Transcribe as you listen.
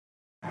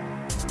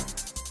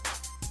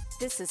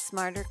This is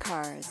Smarter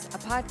Cars, a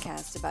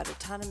podcast about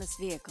autonomous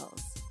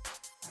vehicles.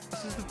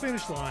 This is the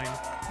finish line.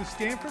 The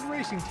Stanford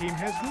racing team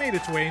has made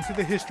its way into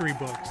the history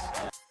books.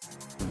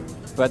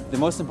 But the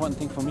most important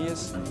thing for me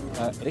is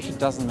it actually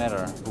doesn't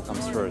matter who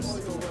comes first.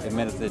 It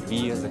matters that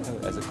we as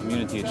a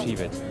community achieve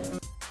it.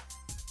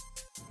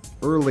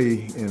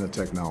 Early in a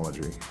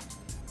technology,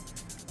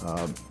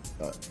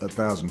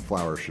 1,000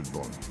 flowers should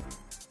bloom.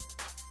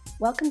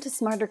 Welcome to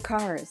Smarter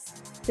Cars.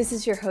 This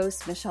is your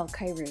host, Michelle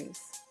Kairouz.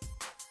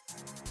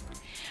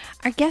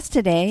 Our guest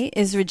today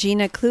is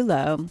Regina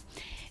Clulow.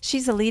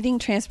 She's a leading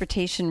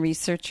transportation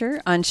researcher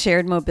on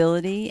shared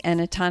mobility and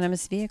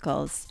autonomous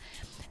vehicles.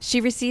 She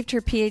received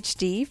her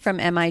PhD from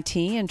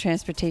MIT in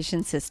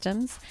transportation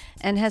systems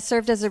and has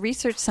served as a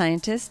research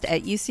scientist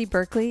at UC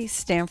Berkeley,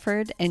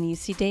 Stanford, and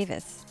UC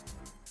Davis.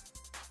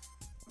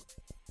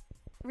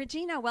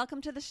 Regina, welcome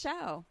to the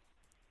show.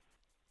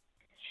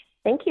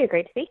 Thank you.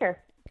 Great to be here.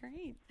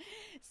 Great.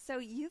 So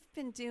you've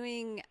been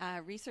doing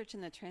research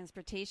in the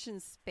transportation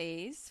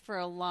space for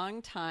a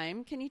long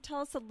time. Can you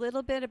tell us a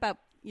little bit about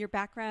your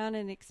background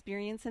and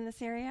experience in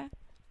this area?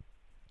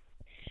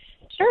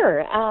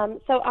 Sure.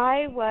 So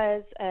I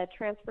was a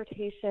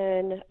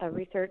transportation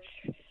research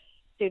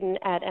student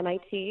at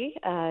MIT,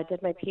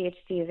 did my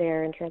PhD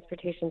there in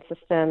transportation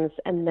systems,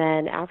 and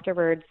then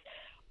afterwards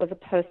was a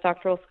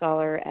postdoctoral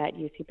scholar at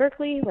UC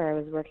Berkeley, where I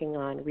was working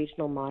on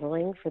regional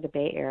modeling for the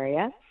Bay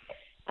Area.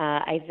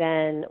 I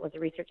then was a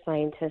research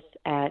scientist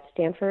at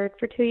Stanford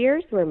for 2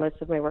 years, where most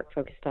of my work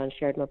focused on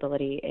shared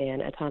mobility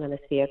and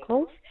autonomous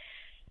vehicles.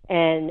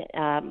 And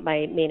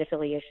my main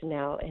affiliation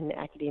now in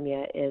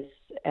academia is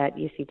at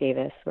UC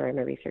Davis, where I'm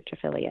a research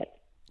affiliate.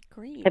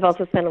 Great. I've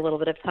also spent a little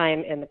bit of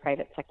time in the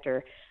private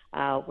sector,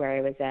 where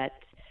I was at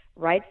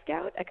Ride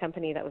Scout, a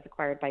company that was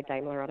acquired by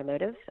Daimler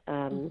Automotive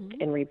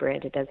and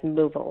rebranded as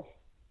Movil.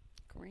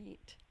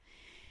 Great.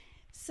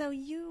 So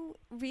you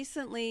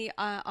recently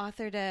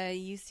authored a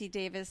UC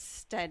Davis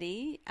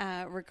study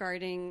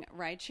regarding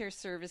rideshare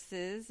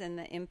services and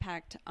the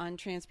impact on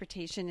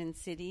transportation in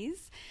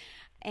cities.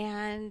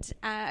 And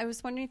I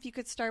was wondering if you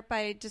could start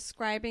by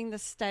describing the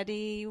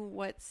study,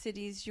 what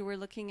cities you were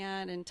looking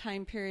at and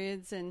time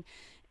periods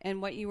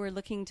and what you were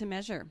looking to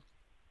measure.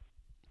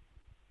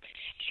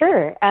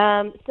 Sure.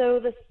 So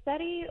the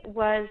study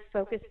was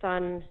focused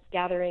on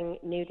gathering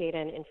new data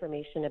and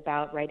information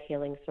about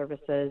ride-hailing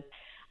services,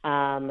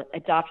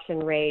 adoption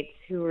rates,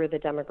 who are the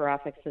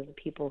demographics of the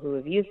people who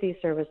have used these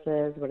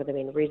services, what are the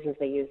main reasons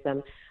they use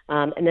them,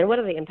 and then what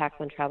are the impacts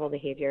on travel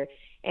behavior.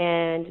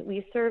 And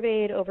we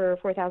surveyed over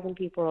 4,000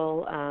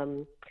 people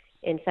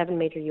in 7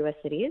 major U.S.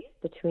 cities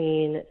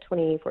between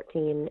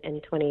 2014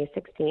 and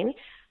 2016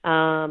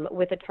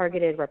 with a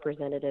targeted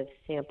representative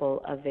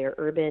sample of their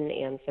urban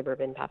and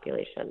suburban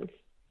populations.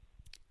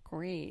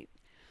 Great.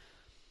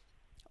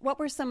 What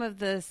were some of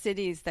the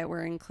cities that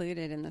were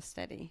included in the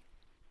study?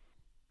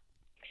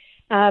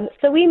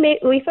 So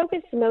we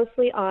focused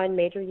mostly on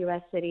major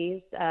U.S.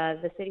 cities.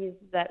 The cities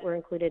that were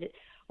included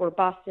were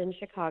Boston,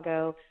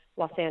 Chicago,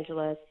 Los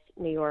Angeles,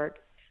 New York,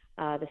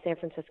 the San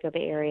Francisco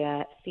Bay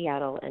Area,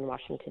 Seattle, and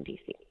Washington,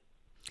 D.C.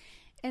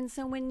 And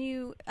so when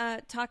you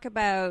talk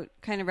about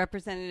kind of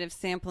representative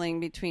sampling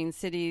between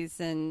cities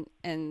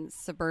and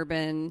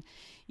suburban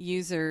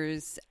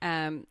users,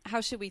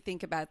 how should we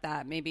think about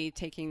that? Maybe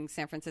taking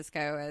San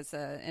Francisco as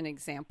an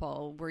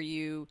example. Were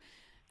you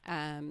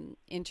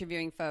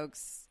interviewing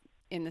folks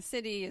in the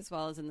city as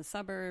well as in the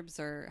suburbs,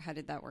 or how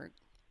did that work?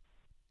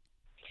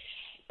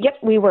 Yep,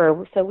 we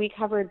were. So we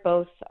covered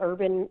both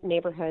urban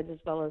neighborhoods as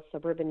well as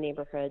suburban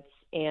neighborhoods,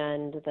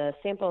 and the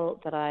sample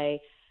that I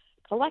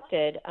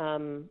collected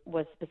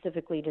was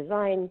specifically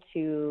designed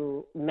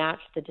to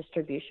match the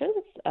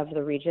distributions of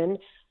the region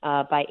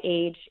by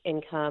age,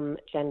 income,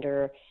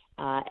 gender,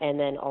 and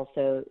then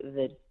also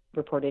the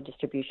reported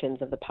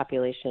distributions of the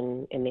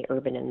population in the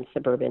urban and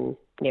suburban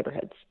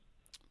neighborhoods.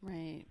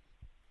 Right.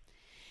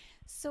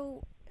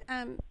 So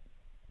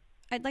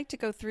I'd like to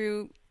go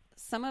through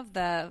some of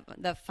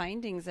the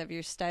findings of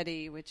your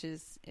study, which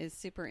is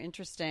super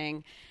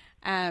interesting.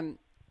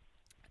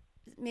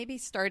 Maybe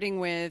starting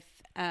with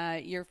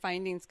your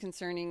findings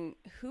concerning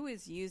who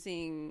is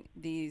using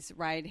these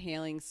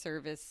ride-hailing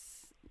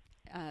services,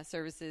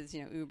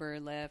 Uber,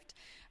 Lyft.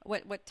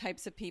 What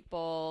types of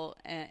people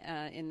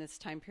in this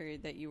time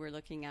period that you were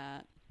looking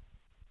at?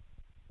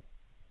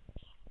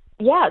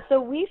 Yeah, so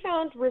we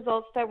found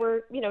results that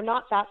were,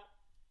 not that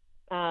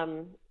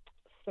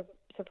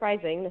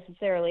surprising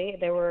necessarily.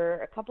 There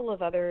were a couple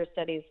of other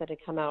studies that had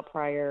come out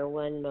prior,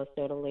 one most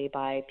notably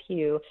by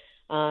Pew,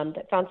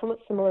 that found somewhat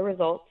similar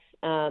results.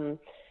 And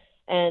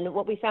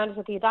what we found is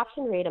that the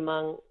adoption rate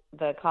among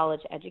the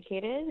college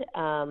educated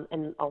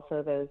and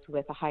also those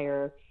with a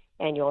higher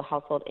annual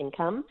household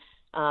income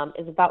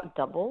is about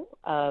double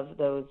of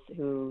those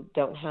who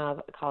don't have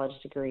a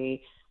college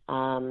degree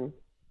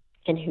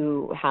and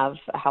who have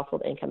a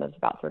household income of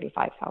about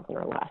 $35,000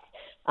 or less.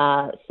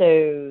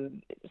 So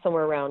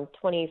somewhere around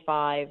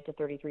 25 to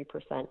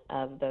 33%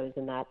 of those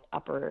in that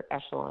upper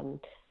echelon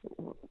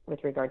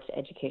with regards to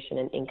education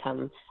and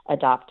income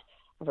adopt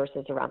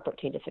versus around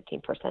 13 to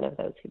 15% of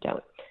those who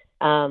don't.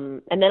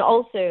 And then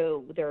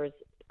also there's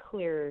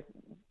clear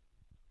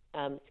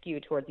skew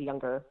towards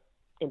younger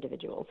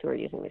individuals who are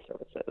using these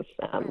services.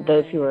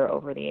 Those who are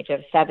over the age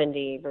of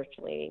 70,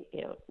 virtually,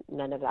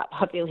 none of that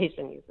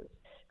population uses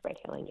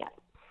ride-hailing yet.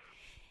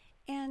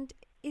 And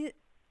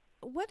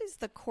what is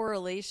the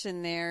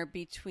correlation there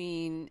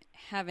between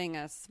having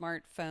a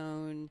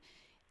smartphone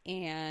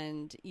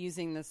and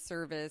using the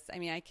service? I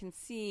mean, I can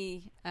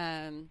see,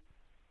 higher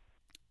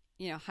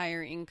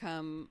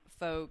income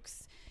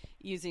folks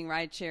using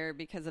rideshare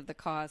because of the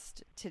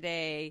cost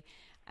today.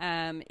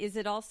 Is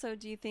it also,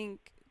 do you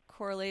think,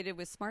 correlated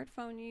with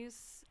smartphone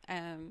use?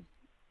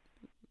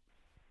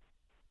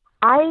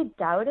 I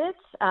doubt it.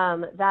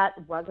 That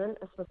wasn't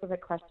a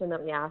specific question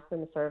that we asked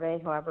in the survey.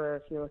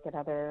 However, if you look at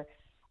other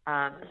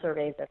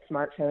surveys of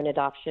smartphone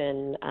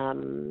adoption,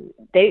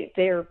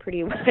 they are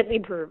pretty widely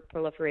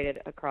proliferated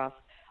across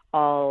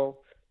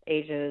all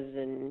ages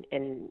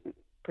and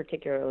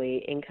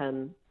particularly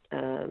income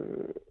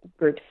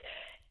groups.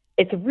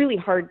 It's really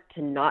hard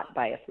to not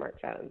buy a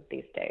smartphone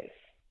these days.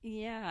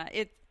 Yeah,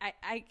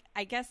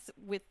 I guess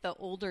with the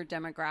older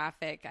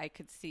demographic, I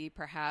could see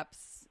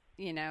perhaps,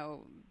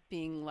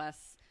 being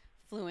less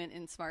fluent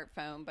in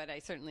smartphone, but I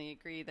certainly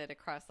agree that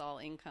across all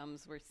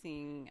incomes, we're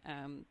seeing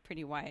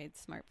pretty wide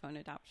smartphone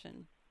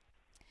adoption.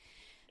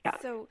 Yeah.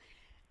 So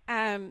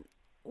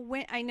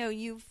when I know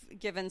you've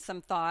given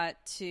some thought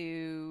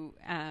to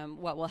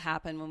what will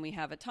happen when we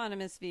have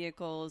autonomous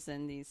vehicles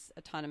and these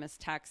autonomous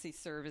taxi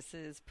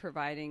services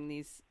providing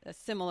these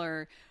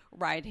similar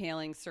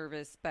ride-hailing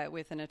service, but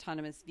with an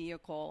autonomous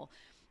vehicle.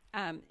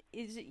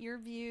 Is it your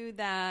view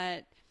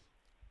that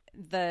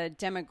the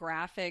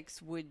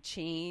demographics would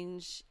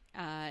change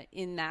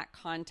in that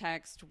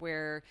context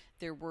where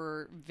there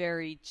were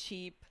very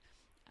cheap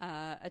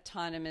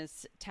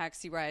autonomous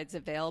taxi rides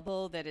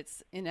available, that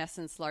it's in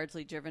essence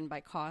largely driven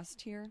by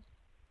cost here?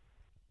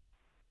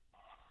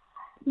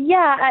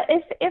 Yeah,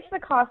 if the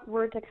cost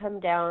were to come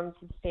down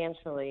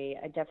substantially,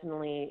 I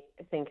definitely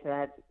think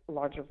that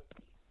larger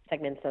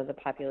segments of the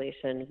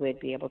population would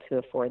be able to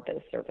afford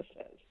those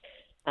services.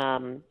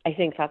 I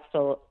think that's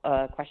still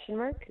a question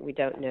mark. We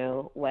don't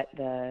know what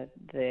the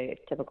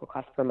typical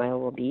cost per mile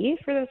will be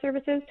for those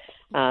services.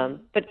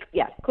 But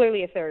yeah,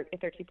 clearly if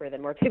they're cheaper,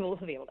 then more people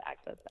will be able to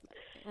access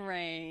them.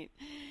 Right.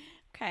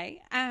 Okay.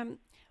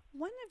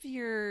 One of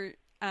your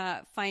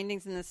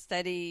findings in the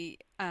study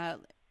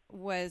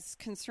was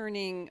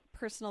concerning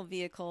personal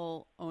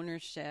vehicle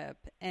ownership,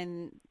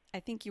 and I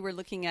think you were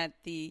looking at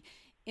the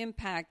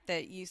impact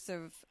that use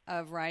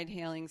of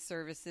ride-hailing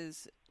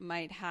services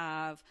might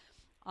have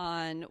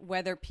on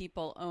whether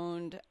people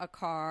owned a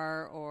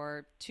car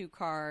or two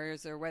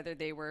cars, or whether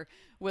they were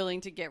willing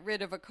to get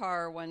rid of a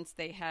car once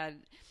they had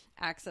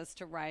access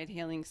to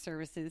ride-hailing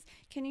services.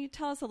 Can you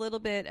tell us a little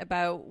bit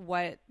about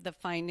what the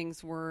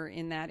findings were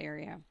in that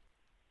area?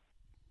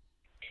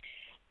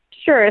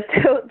 Sure.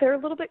 So they're a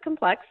little bit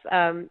complex.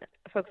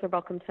 Folks are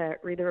welcome to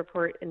read the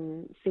report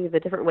and see the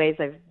different ways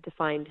I've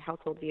defined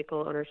household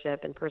vehicle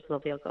ownership and personal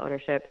vehicle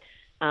ownership.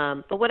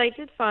 But what I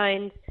did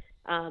find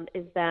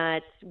is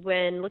that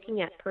when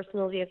looking at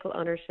personal vehicle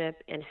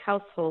ownership and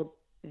household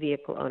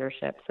vehicle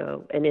ownership,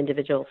 so an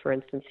individual, for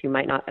instance, who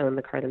might not own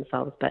the car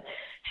themselves but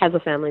has a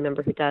family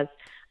member who does,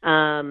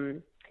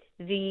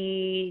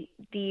 the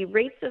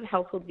rates of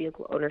household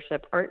vehicle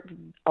ownership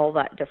aren't all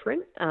that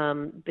different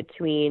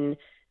between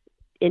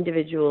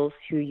individuals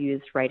who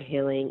use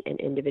ride-hailing and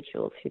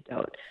individuals who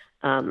don't.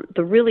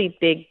 The really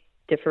big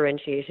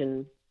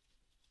differentiation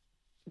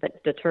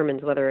that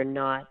determines whether or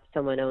not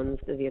someone owns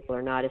the vehicle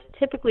or not is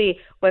typically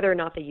whether or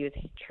not they use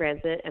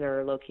transit and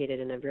are located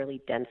in a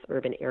really dense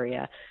urban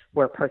area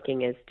where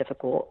parking is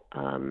difficult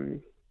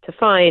to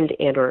find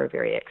and or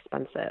very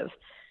expensive.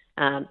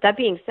 That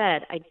being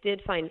said, I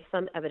did find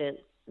some evidence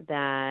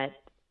that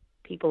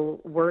people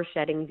were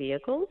shedding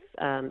vehicles,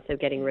 so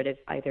getting rid of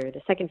either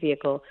the second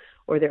vehicle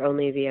or their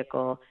only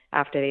vehicle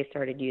after they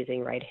started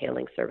using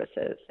ride-hailing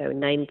services. So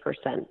 9%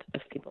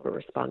 of people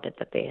responded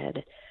that they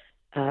had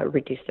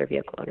reduced their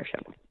vehicle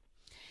ownership.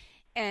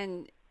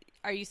 And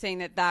are you saying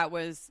that that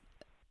was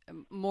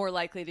more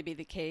likely to be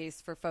the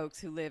case for folks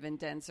who live in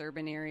dense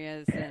urban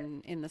areas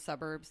than in the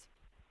suburbs?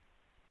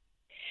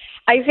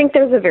 I think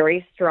there's a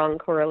very strong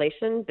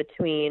correlation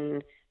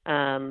between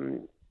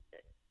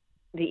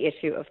the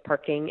issue of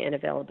parking and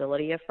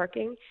availability of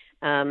parking.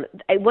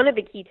 One of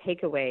the key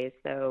takeaways,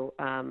 though,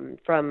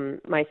 from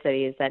my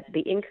study is that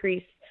the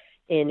increase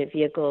in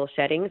vehicle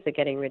shedding, so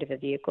getting rid of a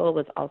vehicle,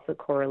 was also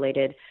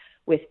correlated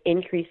with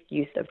increased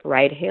use of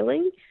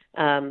ride-hailing.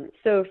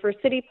 So for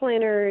city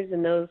planners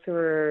and those who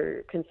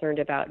are concerned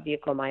about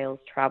vehicle miles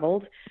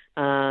traveled,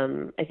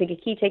 I think a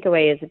key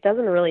takeaway is it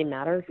doesn't really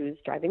matter who's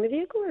driving the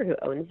vehicle or who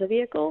owns the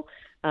vehicle.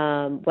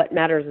 What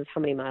matters is how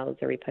many miles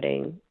are we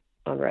putting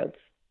on roads.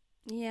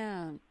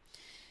 Yeah.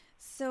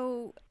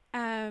 So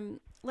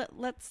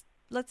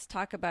let's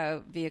talk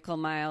about vehicle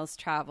miles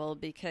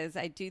traveled, because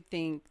I do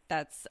think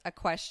that's a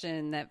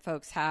question that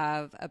folks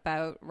have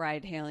about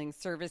ride-hailing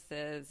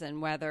services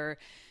and whether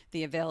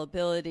the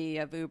availability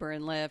of Uber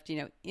and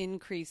Lyft,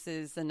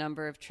 increases the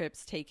number of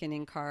trips taken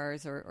in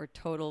cars or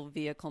total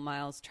vehicle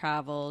miles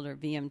traveled or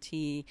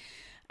VMT.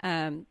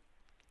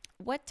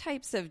 What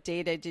types of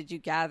data did you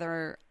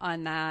gather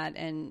on that,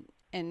 and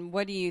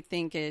what do you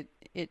think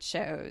it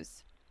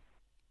shows?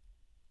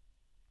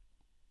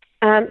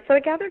 So I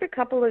gathered a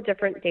couple of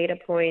different data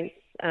points.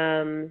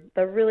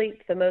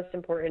 The most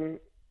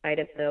important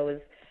item, though,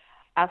 is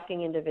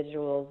asking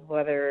individuals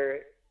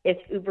whether, if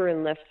Uber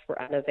and Lyft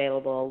were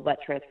unavailable, what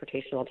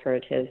transportation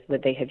alternatives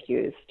would they have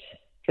used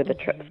for the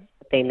trips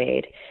that they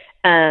made.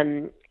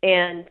 And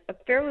a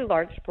fairly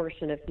large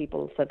portion of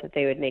people said that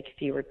they would make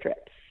fewer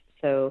trips.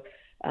 So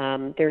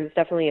there's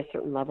definitely a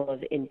certain level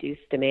of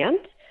induced demand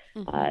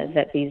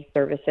that these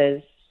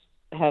services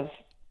have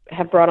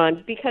brought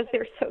on because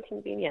they're so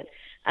convenient.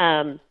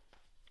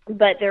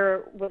 But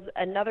there was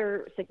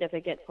another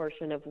significant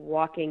portion of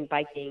walking,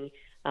 biking,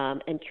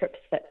 and trips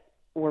that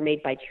were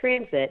made by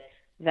transit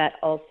that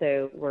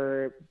also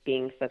were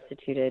being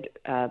substituted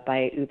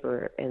by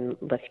Uber and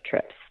Lyft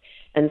trips.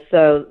 And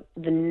so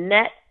the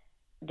net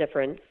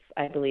difference,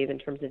 I believe, in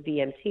terms of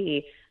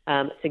VMT,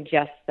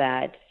 suggests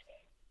that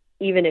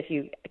even if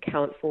you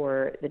account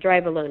for the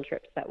drive-alone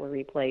trips that were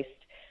replaced,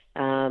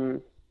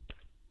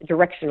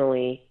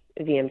 directionally,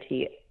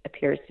 VMT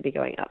appears to be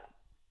going up.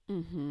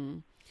 Mm-hmm.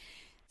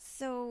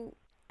 So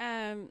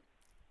I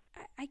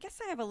guess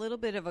I have a little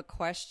bit of a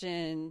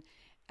question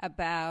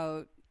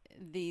about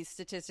the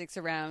statistics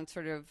around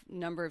sort of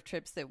number of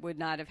trips that would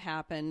not have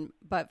happened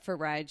but for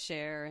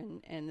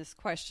rideshare, and this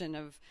question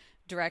of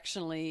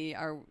directionally,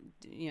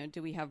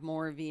 do we have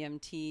more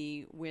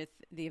VMT with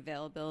the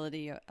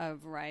availability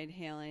of ride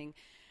hailing?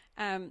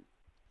 The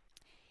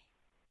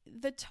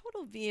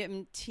total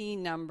VMT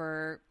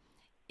number,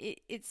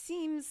 it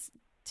seems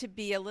to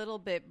be a little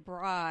bit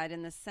broad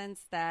in the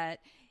sense that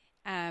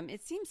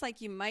it seems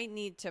like you might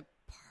need to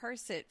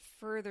parse it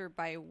further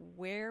by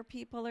where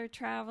people are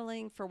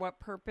traveling, for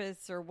what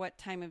purpose or what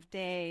time of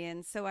day.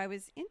 And so I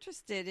was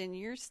interested in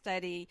your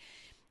study.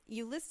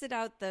 You listed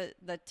out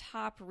the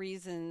top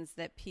reasons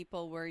that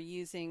people were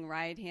using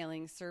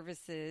ride-hailing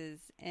services.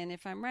 And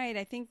if I'm right,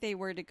 I think they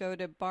were to go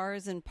to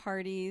bars and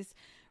parties,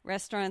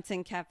 restaurants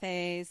and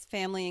cafes,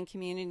 family and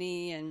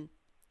community, and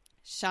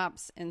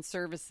shops and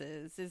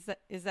services.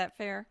 Is that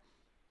fair?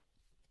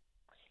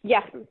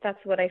 Yeah,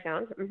 that's what I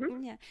found.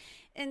 Mm-hmm. Yeah.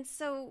 And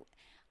so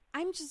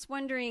I'm just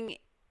wondering,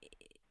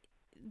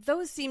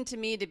 those seem to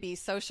me to be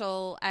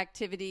social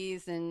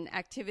activities and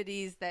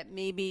activities that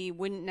maybe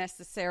wouldn't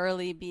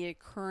necessarily be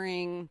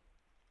occurring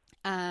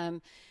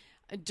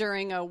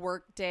during a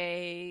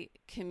workday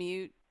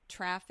commute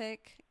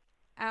traffic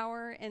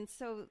hour. And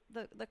so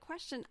the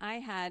question I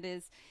had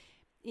is,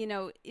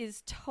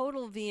 is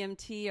total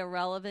VMT a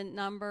relevant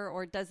number,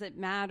 or does it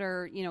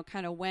matter,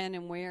 kind of when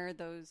and where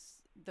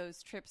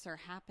those trips are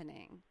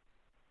happening?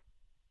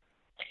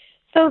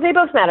 So they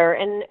both matter,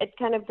 and it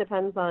kind of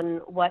depends on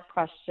what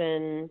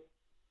question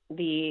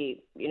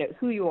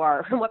who you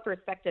are, from what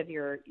perspective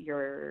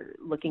you're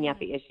looking at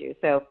the issue.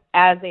 So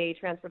as a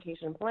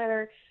transportation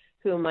planner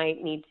who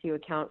might need to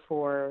account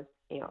for,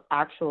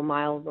 actual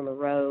miles on the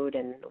road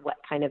and what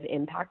kind of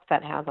impact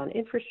that has on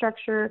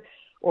infrastructure,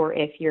 or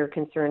if you're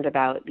concerned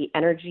about the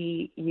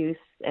energy use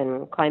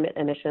and climate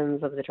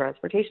emissions of the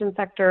transportation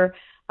sector,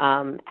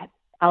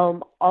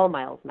 all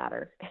miles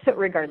matter,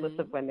 regardless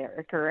of when they're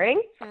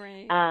occurring.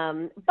 Right.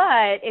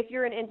 But if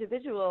you're an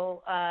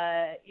individual,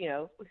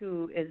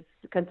 who is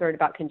concerned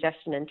about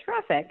congestion and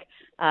traffic,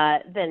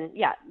 then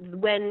yeah,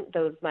 when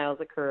those miles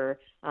occur,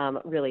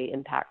 really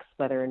impacts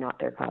whether or not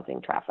they're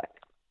causing traffic.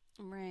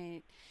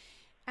 Right.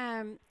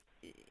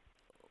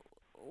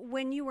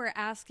 When you were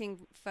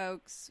asking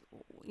folks,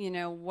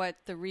 what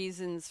the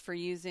reasons for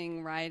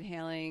using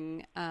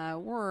ride-hailing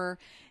were,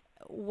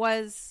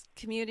 was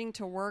commuting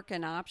to work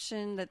an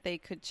option that they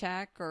could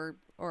check or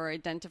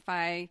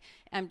identify?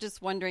 I'm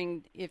just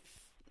wondering if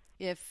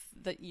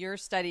your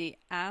study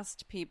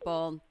asked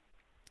people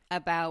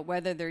about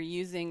whether they're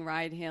using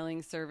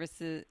ride-hailing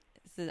services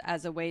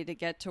as a way to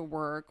get to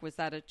work. Was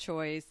that a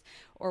choice?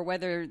 Or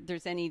whether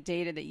there's any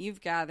data that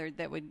you've gathered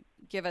that would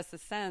give us a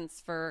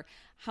sense for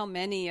how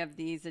many of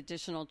these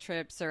additional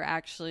trips are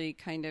actually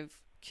kind of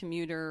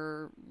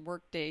commuter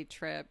workday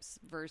trips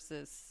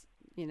versus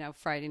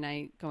Friday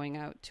night going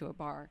out to a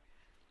bar.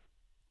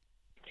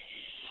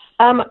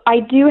 I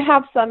do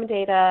have some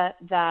data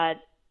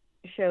that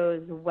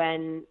shows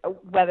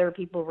whether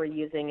people were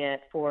using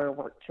it for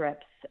work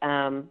trips,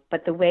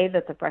 but the way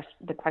that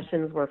the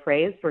questions were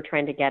phrased, we're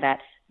trying to get at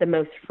the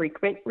most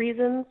frequent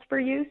reasons for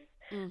use.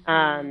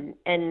 Mm-hmm.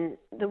 And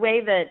the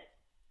way that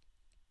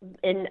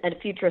in a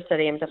future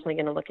study, I'm definitely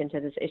going to look into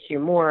this issue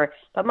more,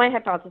 but my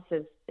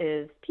hypothesis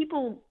is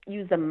people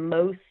use them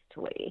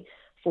mostly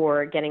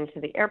for getting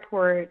to the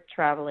airport,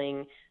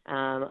 traveling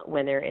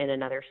when they're in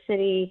another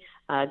city,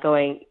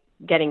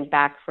 getting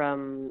back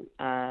from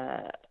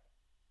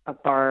a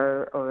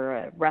bar or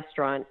a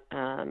restaurant,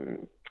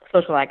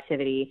 social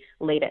activity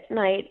late at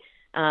night.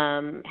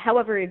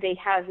 However, they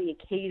have the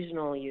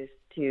occasional use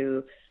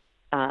to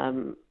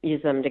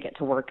use them to get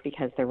to work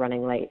because they're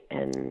running late,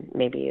 and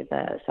maybe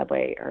the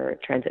subway or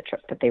transit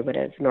trip that they would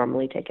have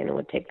normally taken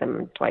would take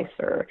them twice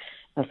or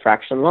a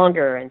fraction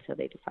longer, and so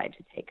they decide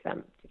to take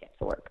them to get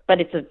to work. But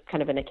it's a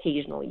kind of an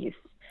occasional use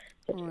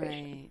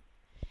situation. Right.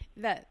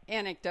 That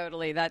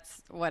anecdotally,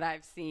 that's what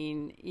I've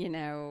seen,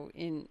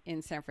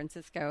 in San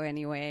Francisco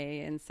anyway.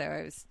 And so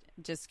I was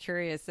just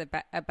curious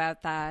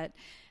about that.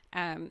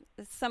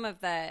 Some of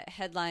the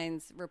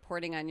headlines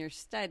reporting on your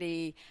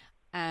study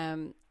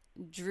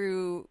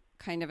drew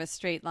kind of a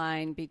straight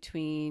line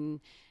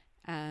between,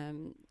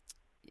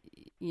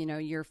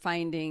 your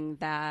finding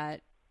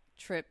that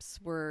trips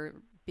were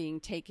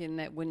being taken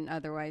that wouldn't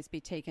otherwise be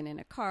taken in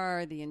a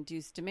car, the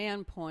induced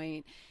demand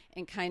point,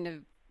 and kind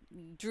of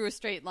drew a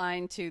straight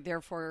line to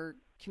therefore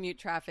commute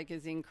traffic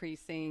is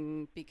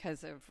increasing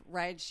because of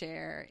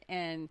rideshare.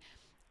 And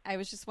I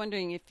was just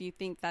wondering if you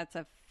think that's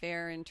a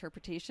fair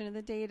interpretation of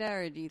the data,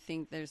 or do you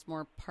think there's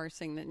more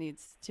parsing that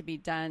needs to be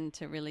done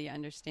to really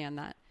understand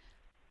that?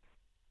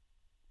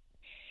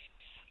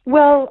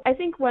 Well, I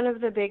think one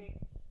of the big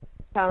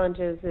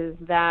challenges is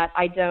that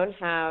I don't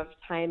have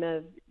time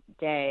of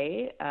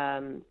day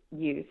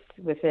use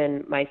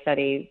within my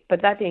study.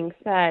 But that being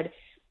said,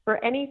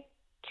 for any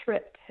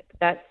trip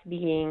that's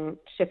being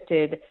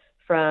shifted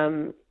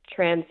from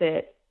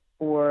transit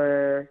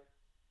or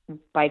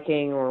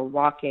biking or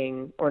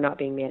walking or not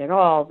being made at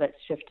all, that's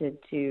shifted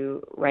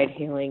to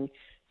ride-hailing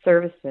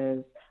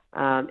services,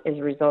 is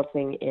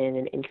resulting in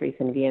an increase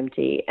in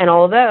VMT. And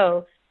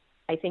although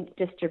I think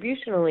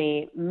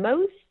distributionally,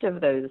 most of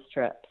those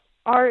trips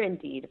are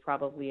indeed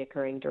probably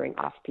occurring during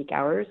off-peak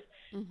hours,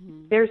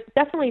 there's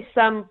definitely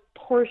some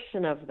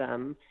portion of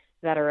them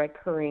that are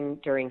occurring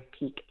during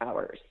peak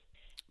hours.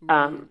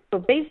 So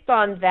based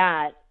on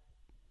that,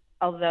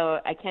 although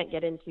I can't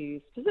get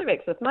into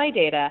specifics with my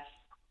data,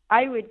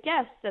 I would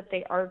guess that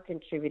they are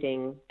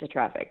contributing to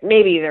traffic.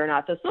 Maybe they're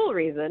not the sole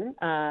reason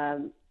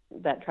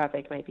that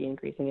traffic might be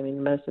increasing. I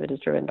mean, most of it is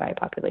driven by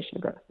population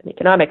growth and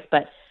economics,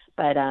 but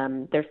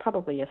there's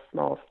probably a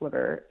small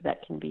sliver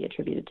that can be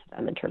attributed to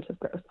them in terms of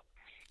growth.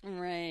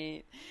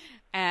 Right.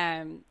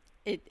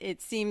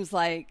 It seems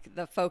like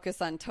the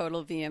focus on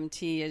total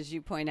VMT, as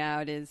you point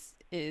out, is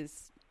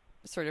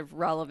sort of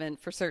relevant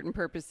for certain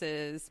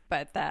purposes,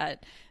 but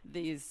that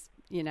these,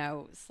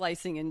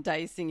 slicing and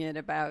dicing it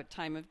about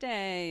time of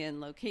day and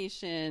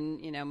location,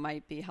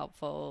 might be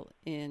helpful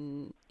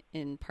in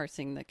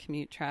parsing the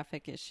commute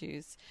traffic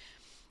issues.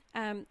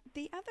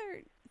 The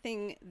other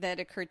thing that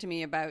occurred to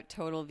me about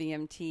total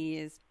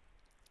VMT is,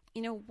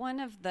 one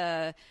of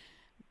the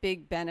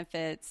big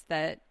benefits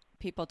that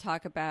people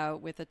talk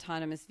about with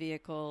autonomous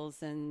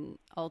vehicles and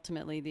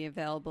ultimately the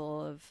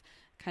available of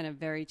kind of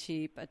very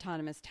cheap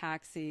autonomous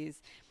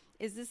taxis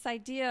is this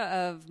idea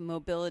of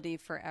mobility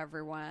for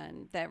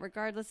everyone, that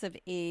regardless of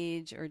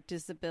age or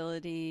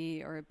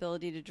disability or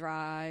ability to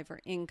drive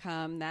or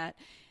income, that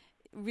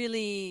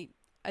really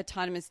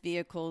autonomous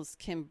vehicles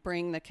can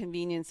bring the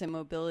convenience and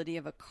mobility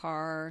of a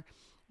car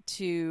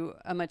to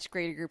a much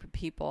greater group of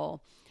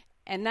people.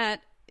 And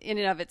that in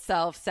and of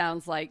itself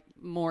sounds like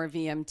more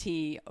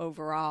VMT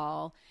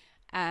overall.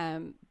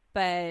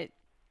 But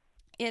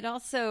it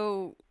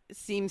also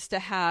seems to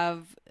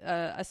have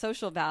a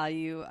social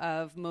value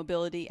of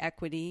mobility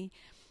equity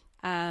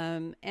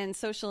and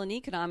social and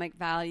economic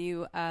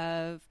value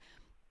of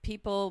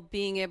people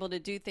being able to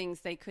do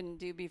things they couldn't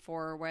do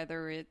before,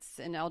 whether it's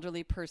an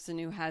elderly person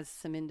who has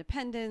some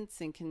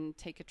independence and can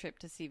take a trip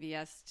to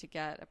CVS to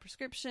get a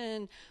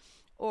prescription,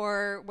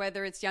 or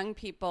whether it's young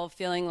people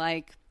feeling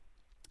like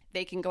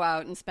they can go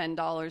out and spend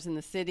dollars in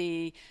the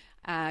city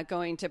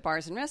going to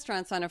bars and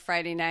restaurants on a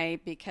Friday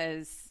night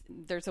because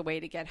there's a way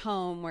to get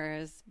home,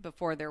 whereas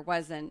before there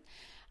wasn't.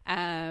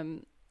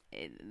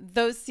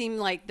 Those seem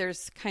like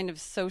there's kind of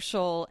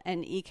social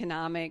and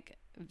economic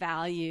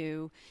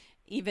value,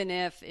 even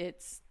if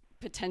it's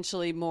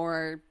potentially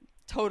more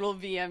total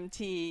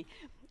VMT.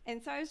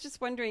 And so I was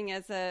just wondering,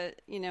 as a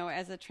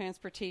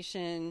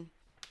transportation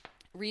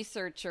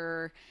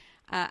researcher,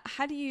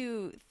 how do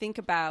you think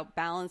about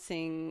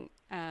balancing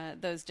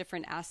those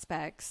different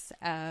aspects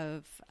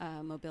of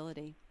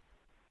mobility?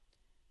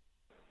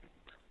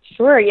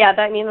 Sure. Yeah,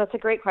 that's a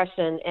great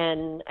question.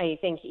 And I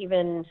think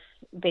even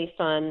based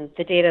on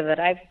the data that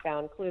I've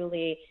found,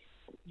 clearly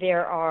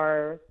there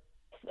are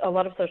a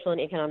lot of social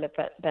and economic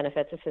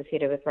benefits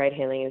associated with ride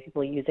hailing and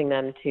people using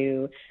them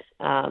to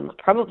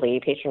probably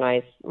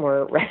patronize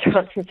more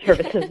restaurants and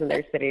services in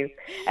their cities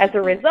as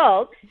a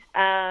result.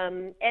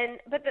 And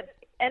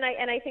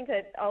I think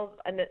that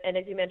and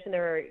as you mentioned,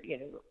 there are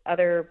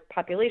other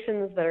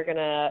populations that are going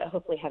to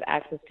hopefully have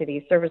access to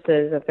these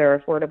services if they're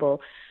affordable,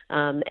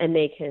 and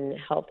they can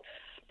help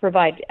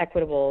provide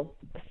equitable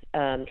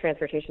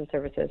transportation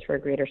services for a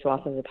greater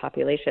swath of the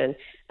population.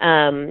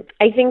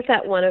 I think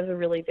that one of the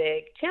really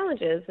big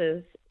challenges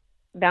is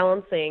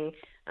balancing,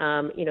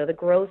 the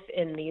growth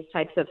in these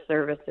types of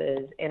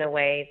services in a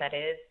way that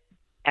is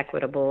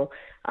equitable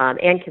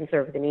and can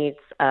serve the needs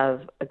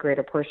of a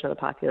greater portion of the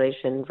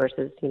population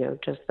versus,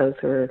 just those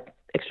who are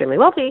extremely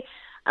wealthy.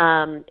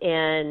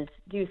 and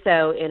do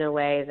so in a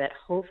way that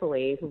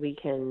hopefully we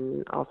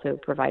can also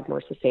provide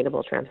more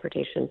sustainable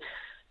transportation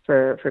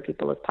for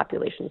people as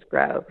populations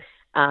grow.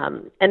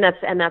 And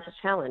that's a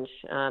challenge.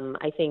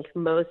 I think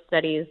most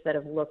studies that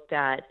have looked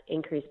at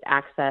increased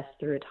access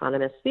through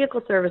autonomous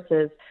vehicle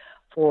services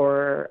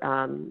for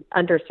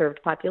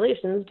underserved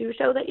populations do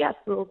show that, yes,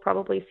 we'll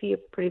probably see a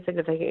pretty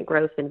significant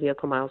growth in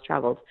vehicle miles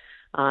traveled.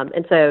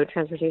 And so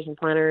transportation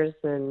planners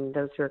and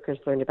those who are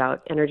concerned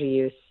about energy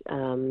use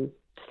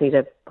just need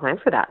to plan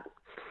for that.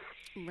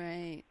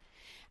 Right.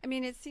 I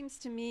mean, it seems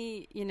to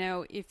me,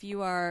 if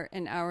you are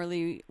an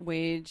hourly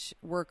wage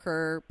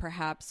worker,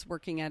 perhaps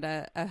working at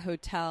a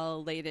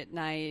hotel late at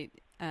night,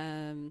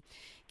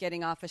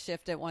 getting off a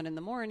shift at 1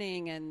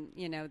 a.m,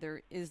 and,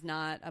 there is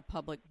not a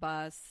public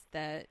bus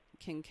that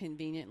can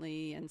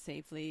conveniently and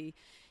safely,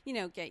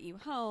 get you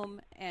home,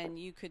 and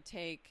you could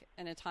take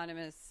an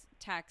autonomous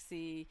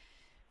taxi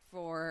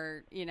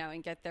for,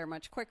 and get there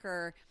much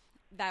quicker.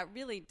 That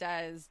really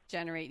does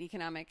generate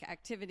economic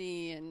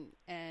activity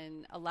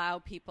and allow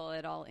people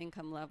at all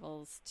income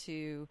levels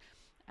to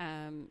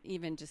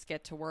even just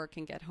get to work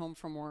and get home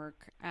from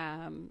work,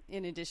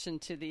 in addition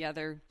to the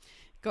other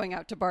going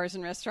out to bars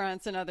and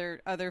restaurants and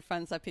other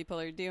fun stuff people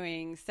are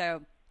doing.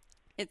 So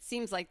it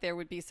seems like there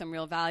would be some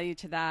real value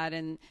to that,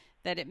 and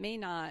that it may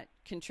not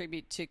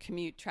contribute to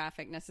commute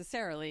traffic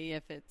necessarily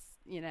if it's,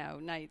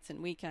 nights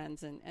and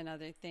weekends and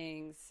other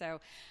things. So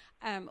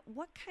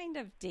what kind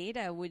of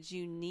data would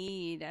you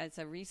need as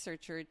a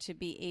researcher to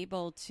be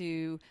able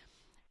to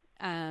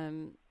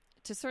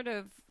sort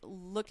of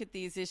look at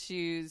these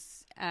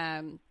issues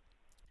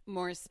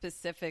more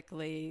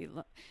specifically?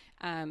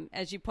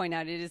 As you point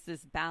out, it is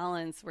this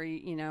balance where,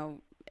 you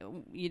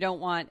don't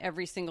want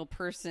every single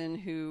person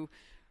who,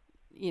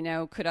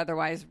 could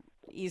otherwise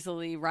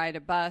easily ride a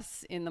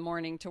bus in the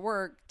morning to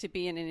work to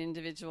be in an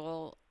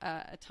individual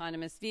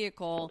autonomous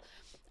vehicle.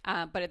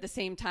 But at the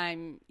same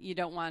time, you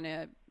don't want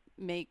to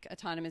make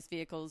autonomous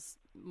vehicles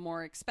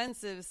more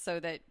expensive so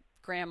that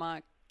grandma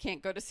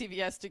can't go to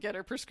CVS to get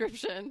her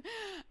prescription.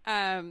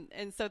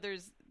 And so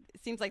it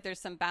seems like there's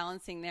some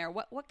balancing there.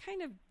 What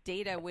kind of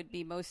data would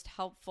be most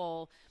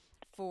helpful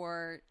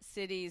for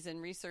cities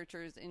and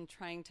researchers in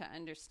trying to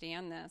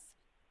understand this?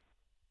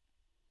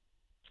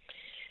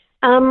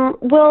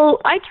 Well,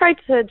 I tried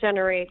to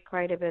generate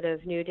quite a bit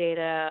of new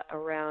data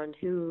around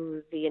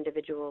who the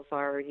individuals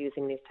are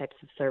using these types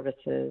of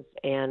services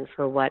and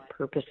for what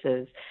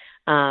purposes.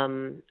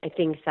 I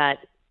think that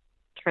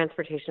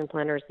transportation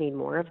planners need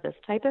more of this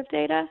type of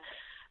data,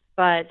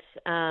 but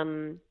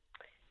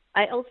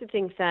I also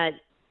think that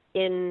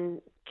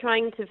in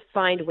trying to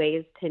find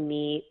ways to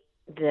meet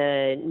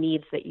the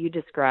needs that you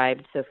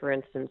described, so for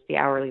instance, the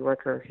hourly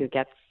worker who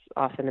gets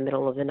off in the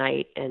middle of the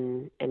night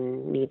and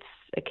needs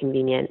a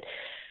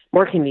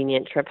more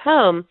convenient trip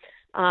home,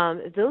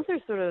 those are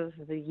sort of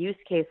the use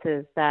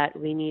cases that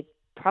we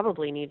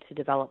probably need to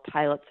develop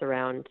pilots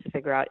around to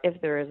figure out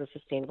if there is a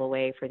sustainable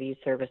way for these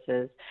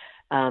services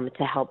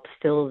to help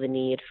fill the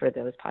need for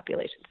those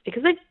populations.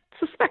 Because I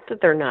suspect that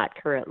they're not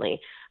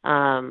currently. A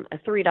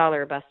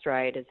 $3 bus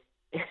ride is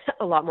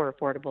a lot more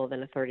affordable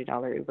than a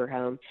 $30 Uber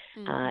home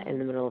in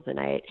the middle of the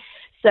night.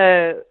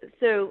 So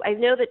I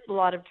know that a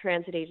lot of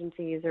transit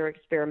agencies are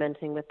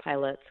experimenting with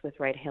pilots with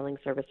ride-hailing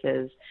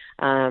services,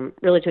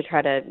 really to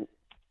try to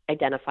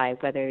identify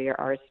whether there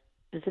are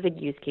specific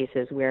use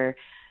cases where,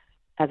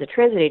 as a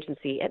transit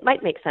agency, it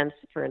might make sense,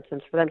 for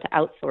instance, for them to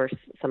outsource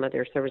some of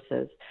their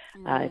services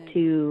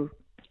to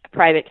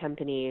private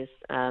companies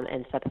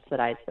and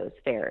subsidize those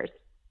fares.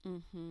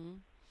 Mm-hmm.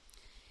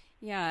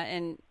 Yeah,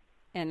 and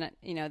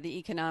the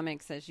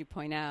economics, as you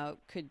point out,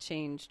 could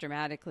change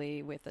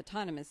dramatically with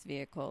autonomous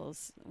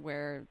vehicles,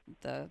 where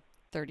the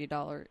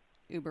 $30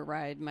 Uber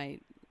ride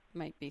might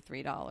be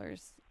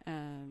 $3.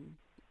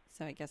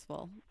 So I guess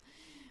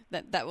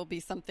that will be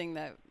something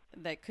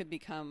that could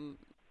become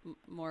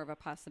more of a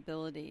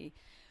possibility.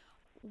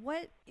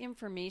 What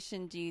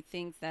information do you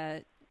think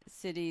that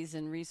cities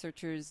and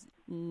researchers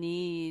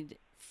need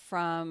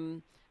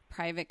from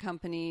private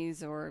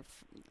companies or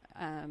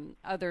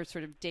other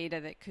sort of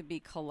data that could be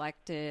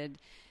collected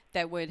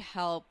that would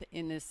help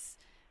in this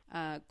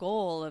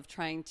goal of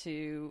trying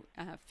to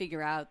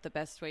figure out the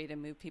best way to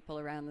move people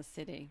around the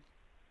city?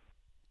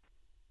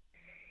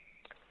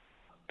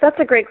 That's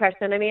a great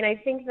question. I mean, I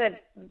think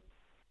that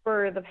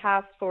for the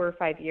past 4 or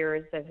 5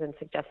 years, I've been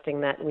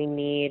suggesting that we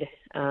need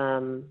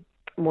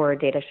more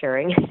data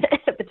sharing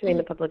between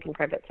the public and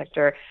private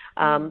sector.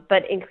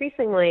 But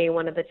increasingly,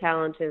 one of the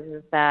challenges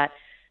is that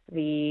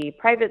the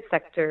private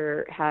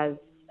sector has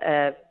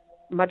a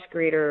much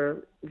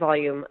greater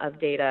volume of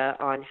data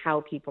on how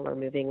people are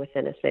moving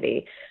within a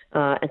city.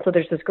 And so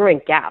there's this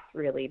growing gap,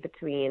 really,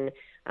 between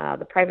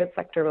the private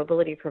sector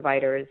mobility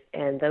providers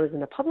and those in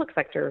the public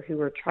sector who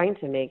are trying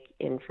to make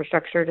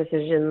infrastructure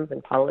decisions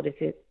and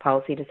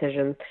policy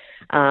decisions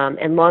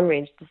and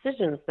long-range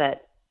decisions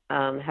that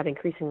have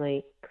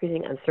increasing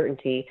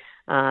uncertainty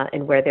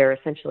and where they're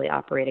essentially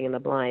operating in the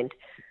blind.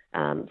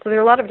 So there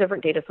are a lot of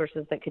different data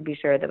sources that could be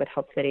shared that would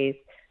help cities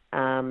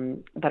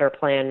better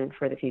plan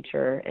for the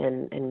future.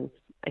 And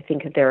I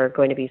think that there are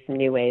going to be some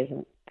new ways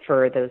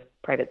for those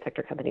private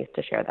sector companies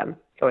to share them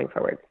going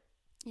forward.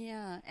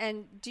 Yeah.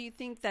 And do you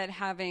think that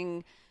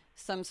having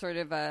some sort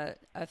of a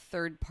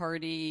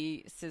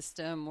third-party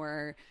system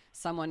where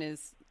someone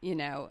is,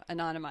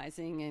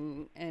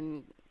 anonymizing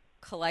and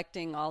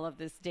collecting all of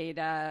this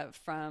data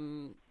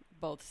from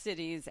both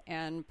cities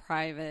and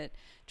private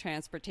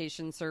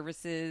transportation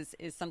services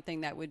is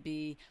something that would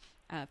be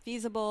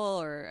feasible,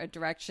 or a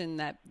direction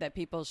that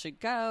people should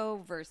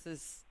go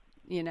versus,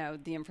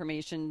 the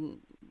information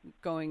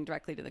going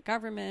directly to the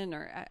government?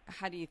 Or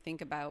how do you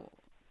think about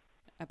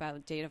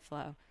data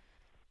flow?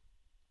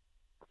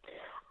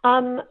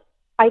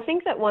 I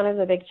think that one of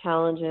the big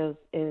challenges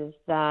is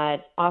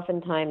that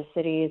oftentimes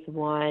cities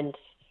want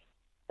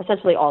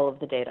essentially all of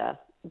the data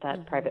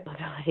that private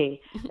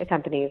mobility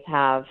companies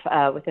have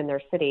within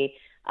their city,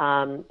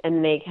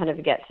 and they kind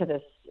of get to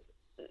this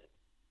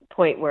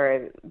point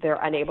where they're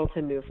unable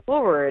to move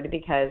forward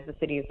because the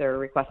cities are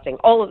requesting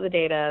all of the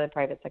data. The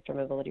private sector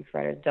mobility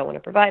providers don't want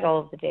to provide all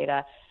of the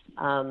data.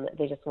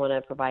 They just want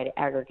to provide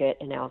aggregate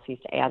analyses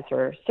to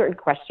answer certain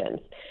questions.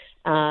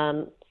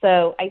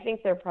 So I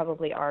think there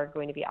probably are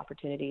going to be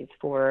opportunities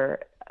for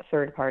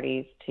third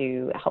parties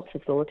to help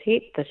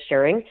facilitate the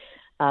sharing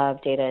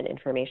of data and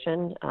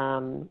information.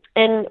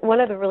 And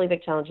one of the really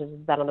big challenges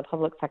is that on the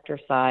public sector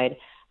side,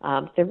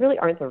 there really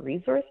aren't the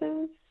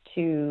resources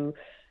to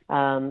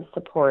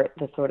support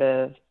the sort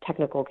of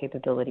technical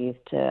capabilities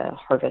to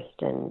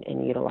harvest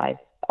and utilize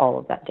all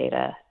of that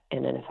data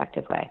in an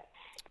effective way.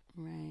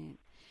 Right.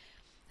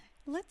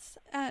 Let's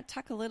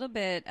talk a little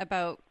bit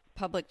about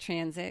public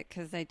transit,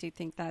 because I do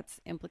think that's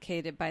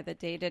implicated by the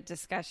data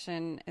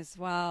discussion as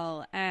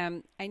well.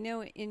 I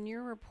know in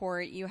your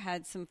report you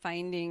had some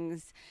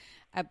findings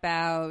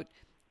about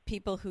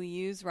people who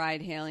use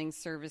ride-hailing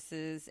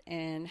services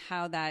and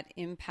how that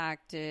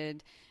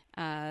impacted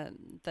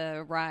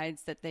the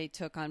rides that they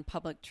took on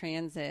public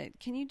transit.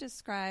 Can you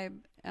describe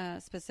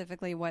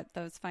specifically what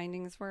those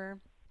findings were?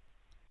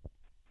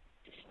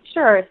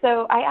 Sure.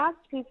 So I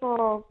asked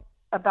people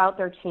about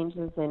their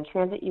changes in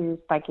transit use,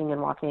 biking,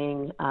 and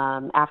walking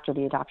after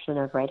the adoption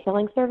of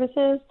ride-hailing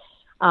services.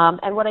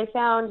 And what I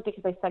found,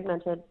 because I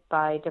segmented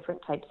by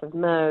different types of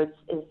modes,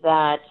 is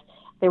that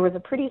there was a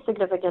pretty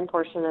significant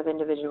portion of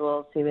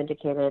individuals who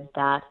indicated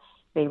that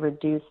they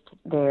reduced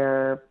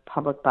their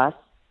public bus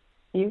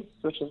use,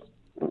 which is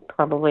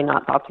probably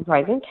not that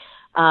surprising.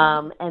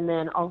 And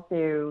then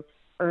also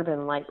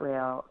urban light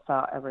rail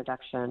saw a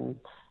reduction,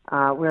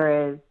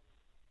 whereas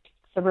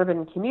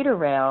suburban commuter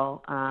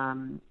rail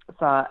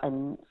saw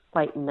a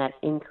slight net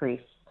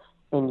increase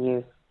in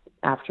use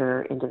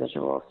after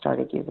individuals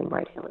started using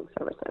ride-hailing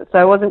services. So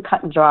it wasn't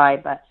cut and dry,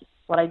 but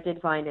what I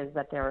did find is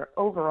that there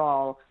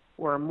overall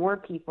were more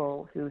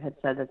people who had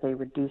said that they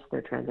reduced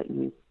their transit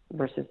use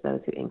versus those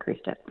who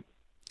increased it.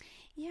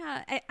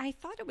 Yeah, I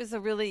thought it was a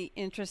really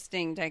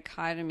interesting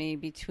dichotomy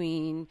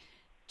between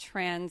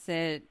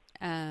transit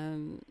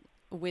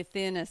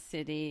within a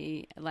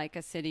city, like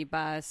a city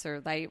bus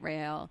or light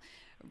rail,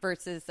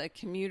 versus a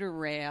commuter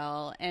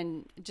rail.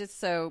 And just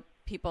so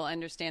people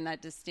understand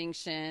that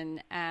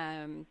distinction,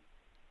 I'm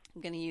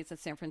going to use a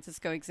San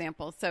Francisco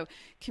example. So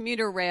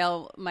commuter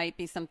rail might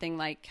be something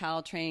like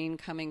Caltrain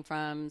coming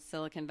from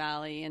Silicon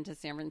Valley into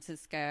San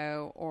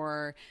Francisco,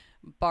 or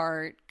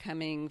BART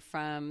coming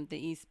from the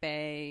East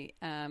Bay,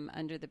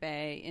 under the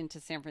bay, into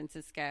San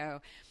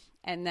Francisco.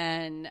 And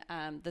then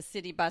the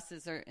city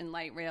buses in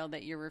light rail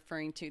that you're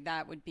referring to,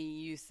 that would be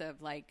use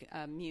of like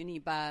a Muni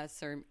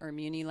bus or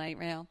Muni light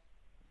rail?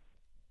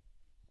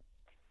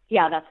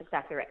 Yeah, that's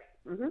exactly right.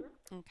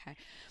 Mm-hmm. Okay.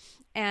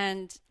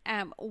 And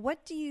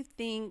what do you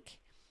think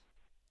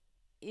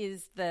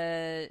is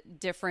the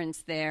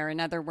difference there? In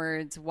other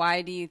words,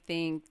 why do you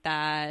think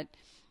that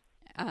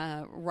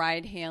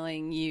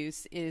ride-hailing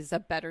use is a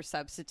better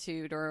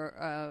substitute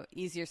or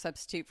easier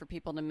substitute for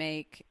people to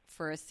make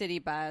for a city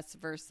bus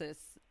versus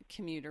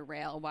commuter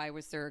rail? Why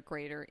was there a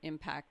greater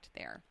impact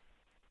there?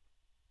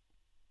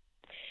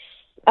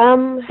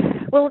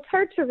 Well, it's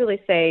hard to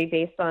really say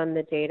based on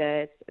the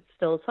data. It's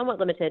still somewhat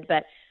limited,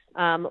 but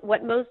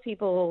what most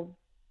people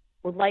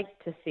would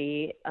like to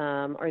see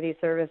are these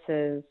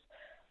services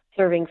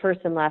serving first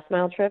and last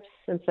mile trips.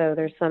 And so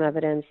there's some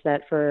evidence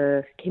that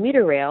for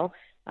commuter rail,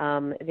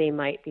 they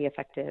might be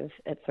effective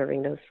at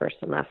serving those first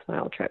and last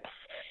mile trips.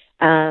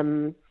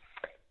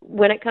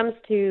 When it comes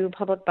to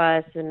public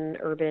bus and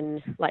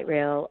urban light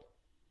rail,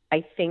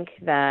 I think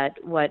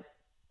that what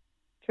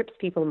trips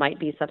people might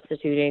be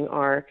substituting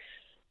are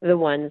the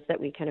ones that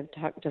we kind of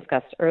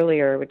discussed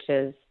earlier, which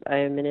is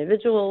I'm an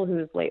individual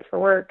who's late for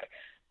work.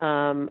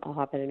 I'll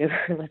hop in an Uber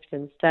or Lyft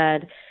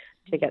instead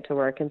to get to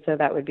work. And so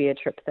that would be a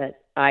trip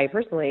that I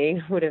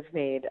personally would have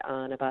made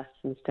on a bus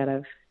instead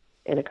of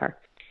in a car.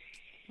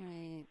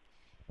 Right.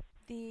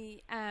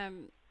 The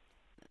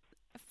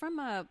from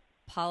a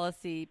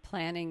policy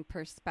planning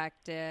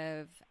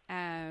perspective,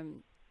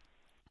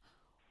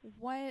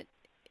 what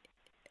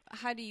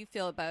how do you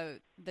feel about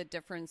the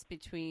difference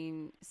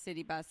between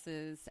city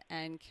buses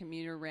and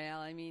commuter rail?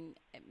 I mean,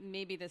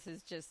 maybe this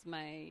is just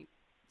my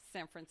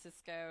San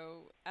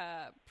Francisco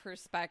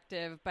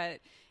perspective,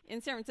 but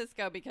in San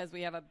Francisco, because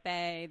we have a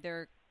bay, there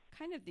are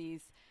kind of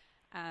these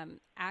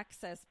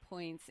access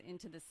points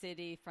into the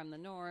city from the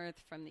north,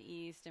 from the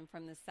east, and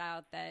from the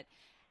south that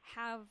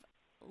have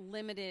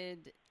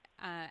limited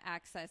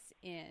access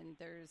in.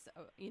 There's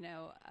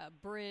a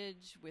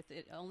bridge with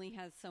it only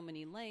has so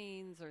many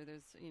lanes, or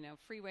there's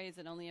freeways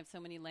that only have so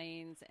many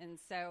lanes, and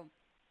so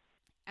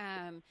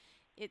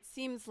it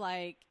seems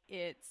like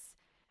it's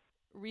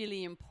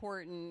really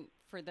important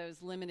for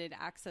those limited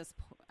access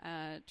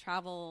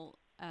travel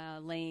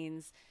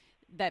lanes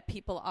that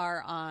people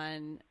are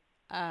on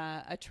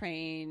a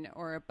train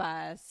or a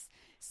bus,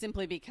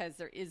 simply because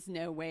there is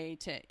no way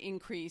to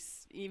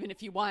increase, even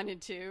if you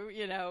wanted to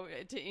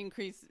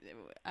increase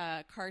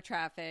car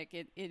traffic.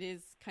 It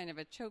is kind of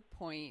a choke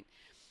point.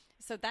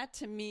 So that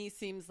to me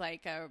seems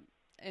like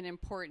an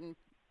important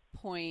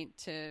point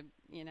to,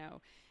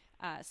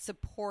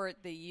 support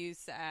the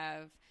use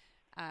of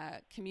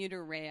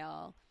commuter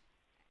rail,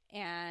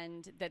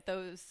 and that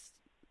those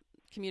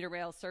commuter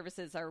rail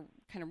services are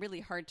kind of really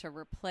hard to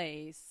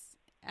replace.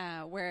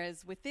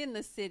 Whereas within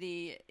the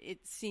city,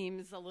 it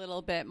seems a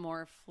little bit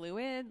more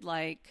fluid.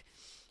 Like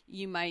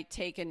you might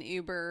take an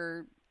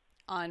Uber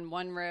on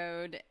one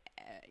road,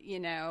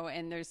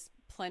 and there's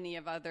plenty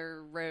of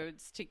other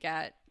roads to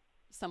get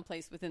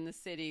someplace within the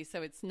city.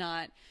 So it's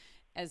not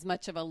as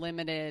much of a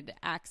limited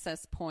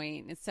access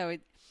point. And so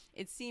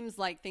it seems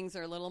like things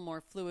are a little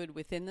more fluid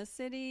within the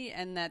city,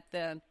 and that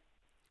the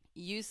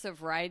use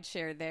of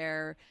rideshare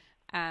there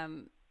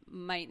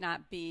might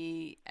not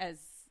be as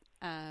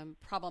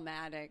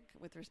problematic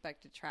with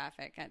respect to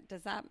traffic.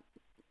 Does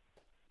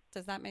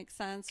that make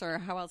sense? Or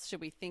how else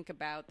should we think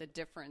about the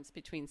difference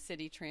between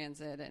city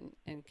transit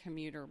and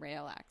commuter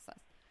rail access?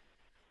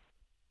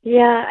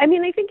 Yeah, I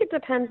mean, I think it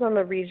depends on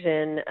the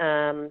region,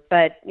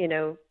 but,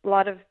 a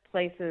lot of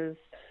places,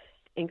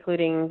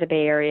 including the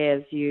Bay Area,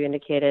 as you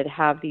indicated,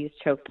 have these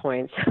choke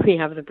points. We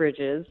have the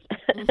bridges,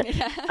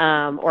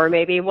 or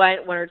maybe one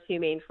or two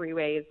main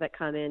freeways that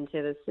come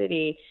into the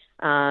city,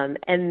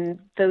 and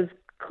those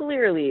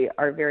clearly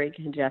are very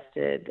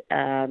congested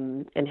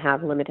and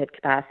have limited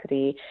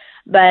capacity.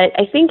 But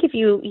I think if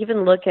you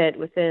even look at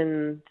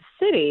within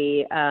the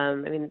city,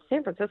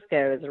 San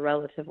Francisco is a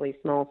relatively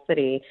small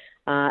city,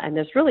 and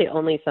there's really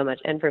only so much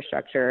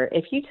infrastructure.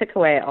 If you took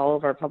away all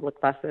of our public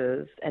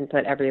buses and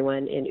put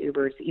everyone in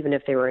Ubers, even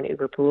if they were in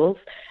Uber pools,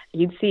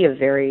 you'd see a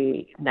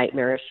very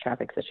nightmarish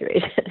traffic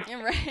situation.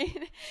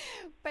 Right.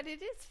 But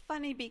it is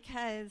funny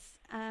because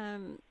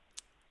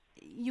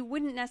you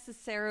wouldn't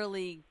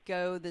necessarily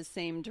go the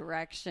same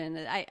direction.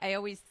 I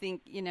always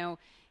think,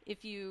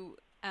 if you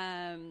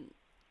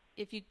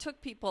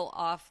took people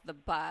off the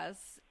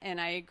bus,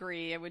 and I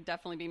agree, it would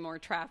definitely be more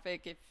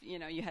traffic if,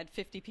 you had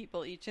 50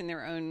 people each in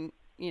their own,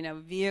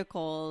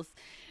 vehicles.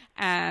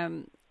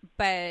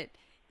 But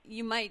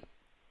you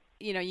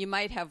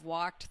might have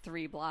walked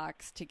 3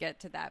 blocks to get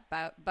to that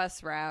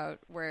bus route,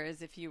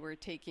 whereas if you were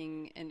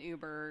taking an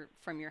Uber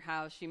from your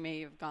house, you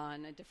may have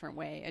gone a different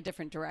way, a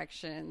different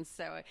direction.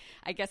 So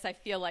I guess I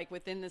feel like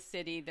within the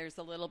city, there's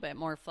a little bit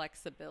more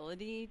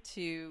flexibility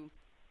to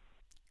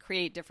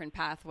create different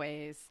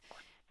pathways.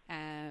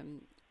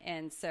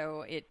 And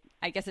so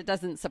I guess it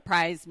doesn't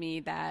surprise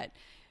me that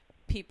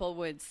people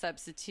would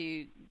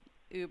substitute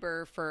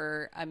Uber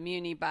for a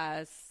Muni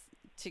bus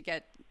to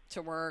get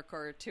to work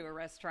or to a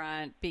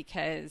restaurant,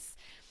 because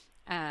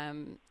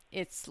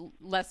it's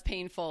less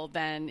painful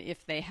than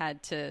if they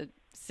had to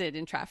sit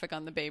in traffic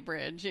on the Bay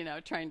Bridge,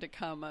 trying to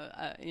come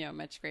a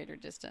much greater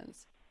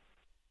distance.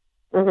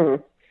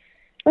 Mm-hmm.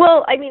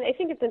 Well, I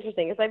think it's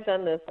interesting because I've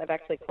done this. I've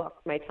actually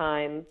clocked my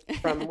time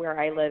from where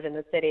I live in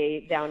the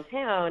city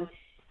downtown,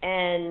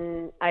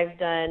 and I've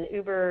done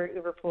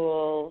Uber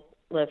Pool,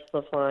 Lyft,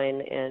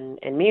 Liftline,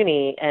 and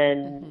Muni,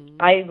 and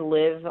I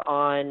live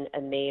on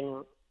a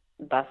main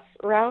bus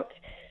route,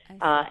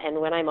 and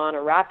when I'm on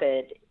a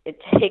rapid,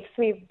 it takes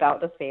me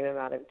about the same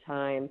amount of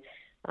time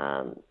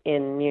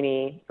in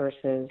Muni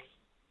versus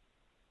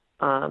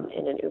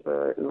in an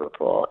Uber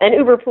Pool. And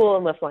Uber Pool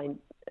and Liftline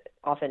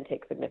often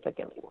take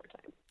significantly more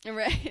time.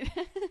 Right.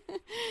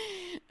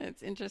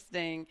 That's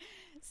interesting.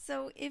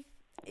 So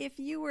if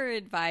you were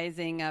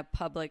advising a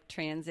public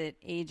transit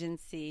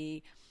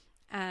agency,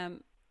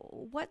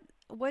 what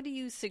would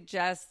you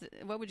suggest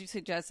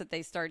that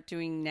they start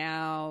doing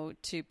now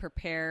to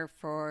prepare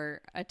for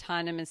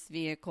autonomous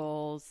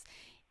vehicles,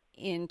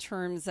 in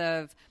terms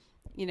of,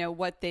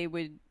 what they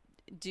would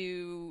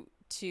do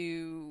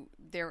to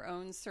their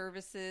own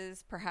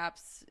services,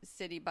 perhaps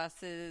city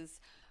buses,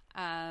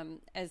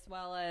 as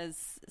well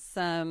as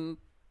some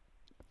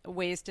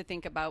ways to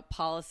think about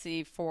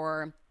policy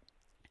for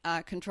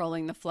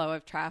controlling the flow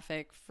of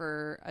traffic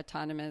for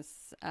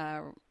autonomous,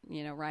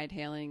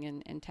 ride-hailing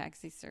and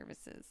taxi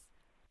services?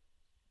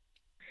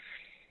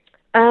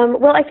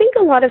 Well, I think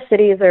a lot of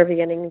cities are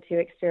beginning to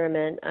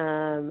experiment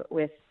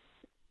with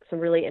some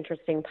really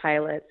interesting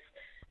pilots.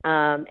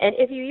 And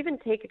if you even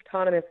take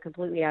autonomous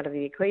completely out of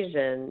the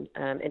equation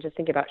and just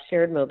think about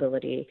shared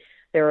mobility,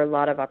 there are a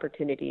lot of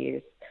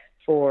opportunities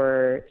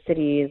for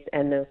cities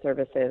and those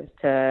services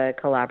to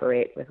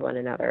collaborate with one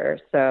another.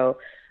 So,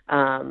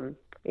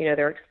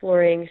 they're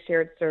exploring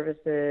shared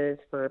services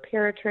for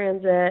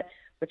paratransit,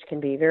 which can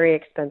be very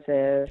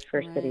expensive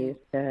for cities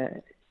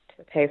to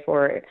pay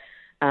for,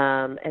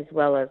 as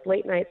well as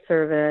late night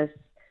service,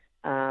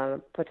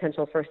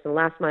 potential first and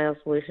last mile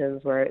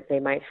solutions where they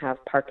might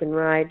have park and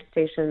ride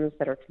stations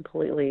that are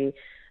completely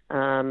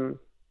overutilized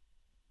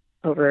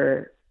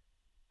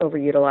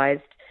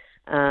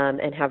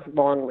and have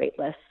long wait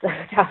lists of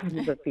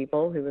thousands of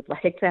people who would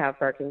like to have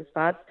parking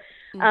spots.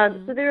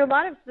 So there are a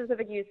lot of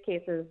specific use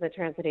cases that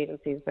transit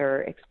agencies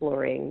are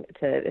exploring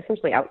to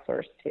essentially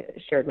outsource to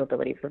shared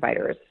mobility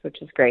providers, which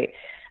is great.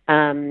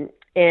 And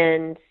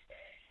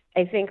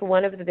I think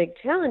one of the big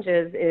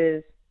challenges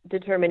is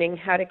determining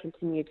how to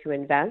continue to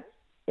invest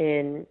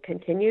in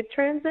continued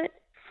transit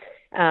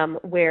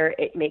where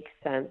it makes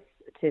sense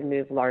to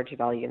move large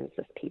volumes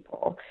of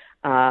people.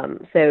 So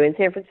in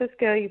San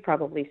Francisco, you've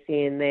probably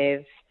seen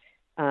they've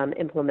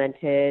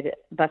implemented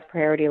bus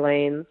priority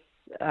lanes,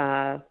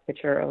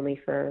 which are only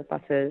for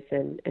buses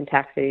and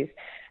taxis.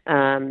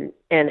 And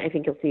I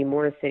think you'll see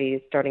more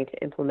cities starting to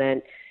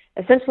implement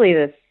essentially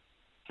this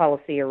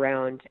policy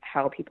around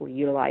how people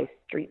utilize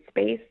street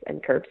space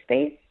and curb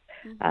space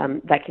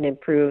that can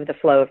improve the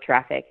flow of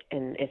traffic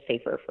and is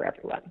safer for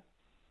everyone.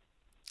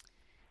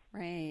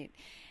 Right.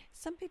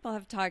 Some people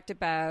have talked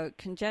about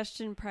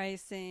congestion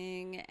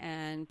pricing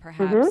and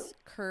perhaps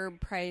curb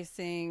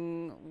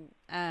pricing.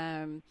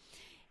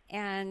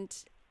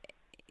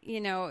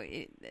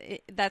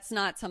 That's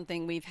not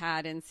something we've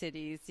had in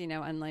cities,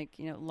 unlike,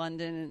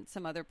 London and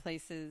some other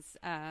places.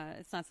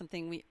 It's not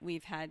something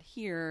we've had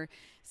here.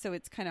 So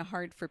it's kind of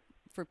hard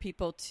for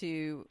people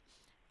to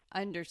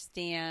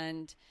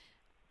understand,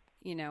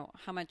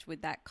 how much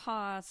would that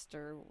cost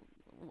or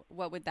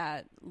what would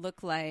that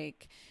look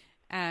like?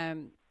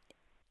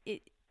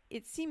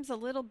 It seems a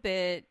little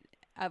bit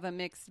of a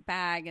mixed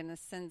bag in the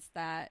sense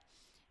that,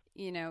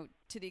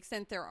 to the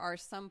extent there are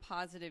some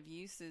positive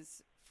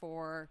uses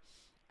for,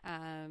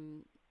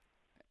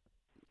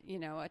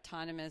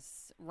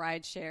 autonomous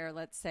rideshare,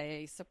 let's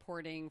say,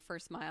 supporting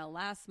first mile,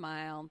 last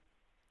mile,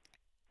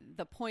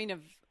 the point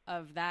of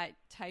that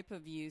type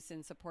of use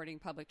in supporting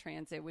public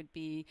transit would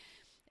be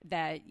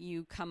that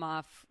you come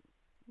off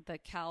the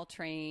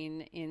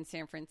Caltrain in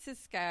San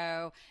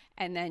Francisco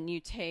and then you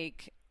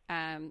take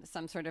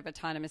some sort of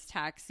autonomous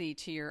taxi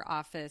to your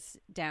office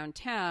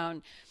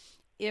downtown.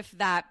 If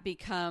that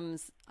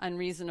becomes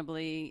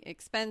unreasonably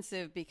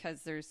expensive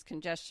because there's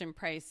congestion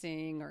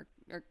pricing or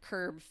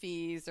curb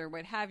fees or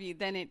what have you,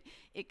 then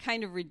it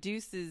kind of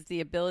reduces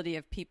the ability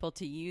of people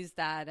to use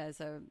that as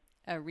a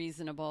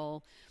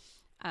reasonable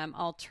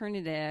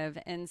alternative.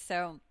 And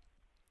so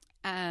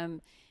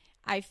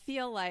I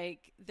feel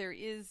like there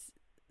is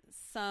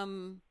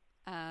some,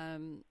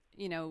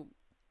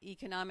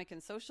 economic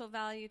and social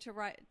value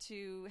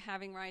to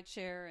having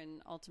rideshare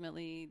and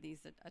ultimately these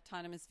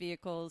autonomous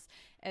vehicles,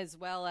 as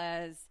well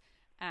as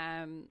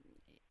a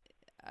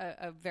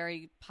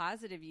very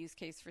positive use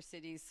case for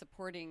cities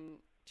supporting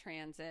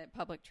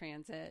public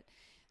transit.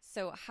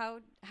 So how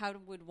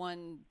would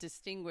one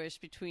distinguish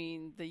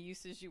between the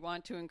uses you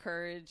want to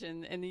encourage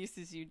and the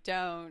uses you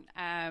don't?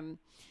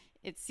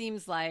 It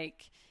seems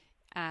like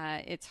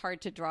it's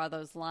hard to draw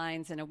those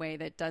lines in a way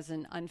that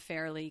doesn't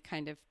unfairly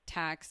kind of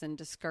tax and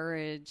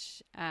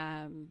discourage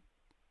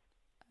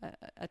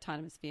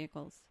autonomous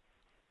vehicles.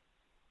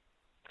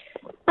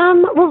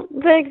 Well,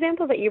 the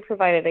example that you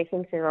provided, I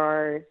think there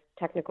are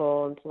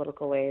technical and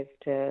political ways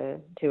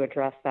to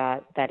address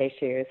that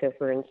issue. So,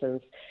 for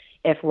instance,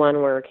 if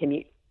one were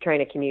trying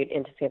to commute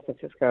into San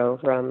Francisco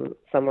from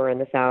somewhere in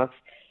the South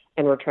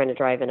and were trying to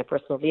drive in a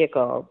personal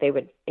vehicle, they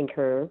would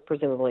incur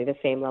presumably the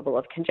same level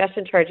of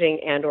congestion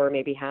charging and or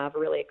maybe have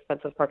really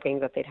expensive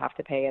parking that they'd have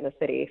to pay in a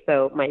city.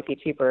 So it might be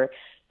cheaper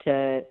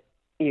to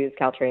use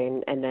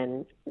Caltrain and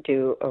then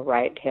do a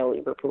ride-hail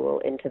Uber pool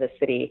into the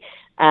city.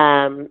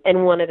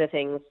 And one of the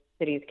things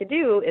cities could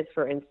do is,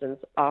 for instance,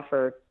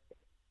 offer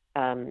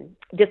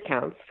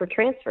discounts for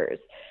transfers,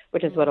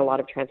 which is what a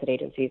lot of transit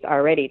agencies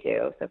already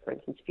do. So, for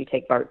instance, if you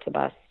take BART to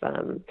bus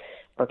or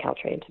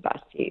Caltrain to bus,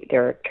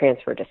 there are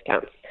transfer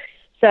discounts.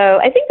 So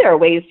I think there are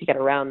ways to get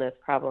around those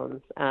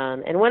problems.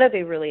 And one of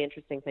the really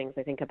interesting things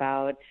I think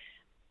about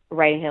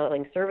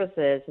ride-hailing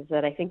services is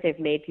that I think they've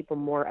made people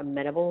more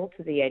amenable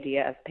to the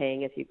idea of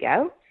paying as you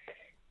go.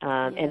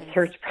 And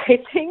surge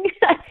pricing,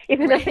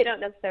 even though they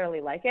don't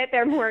necessarily like it.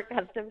 They're more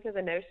accustomed to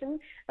the notion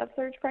of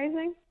surge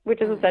pricing,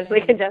 which is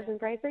essentially congestion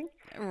pricing.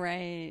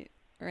 Right.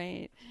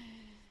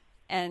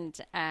 And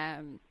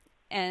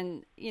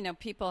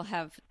people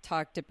have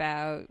talked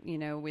about,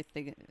 with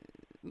the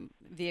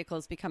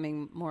vehicles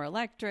becoming more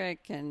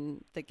electric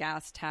and the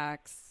gas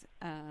tax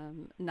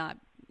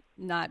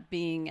not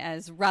being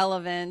as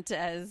relevant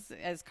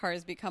as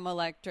cars become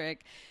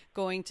electric,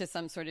 going to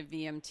some sort of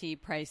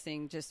VMT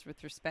pricing just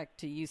with respect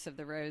to use of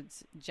the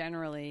roads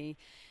generally.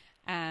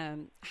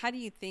 How do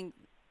you think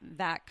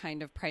that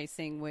kind of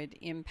pricing would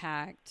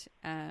impact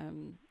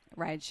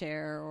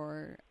rideshare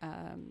or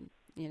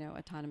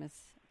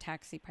autonomous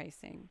taxi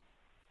pricing?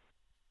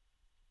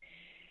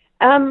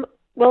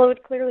 Well, it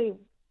would clearly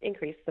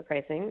increase the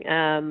pricing.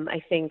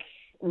 I think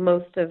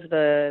most of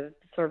the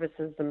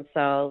services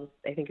themselves,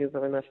 I think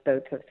Uber and Lyft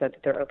both have said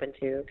that they're open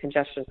to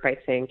congestion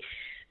pricing.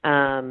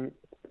 By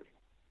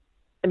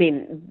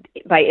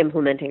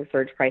implementing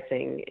surge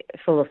pricing,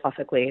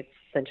 philosophically, it's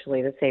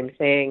essentially the same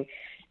thing.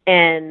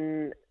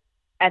 And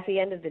at the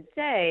end of the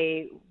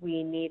day,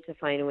 we need to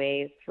find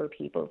ways for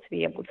people to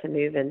be able to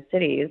move in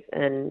cities.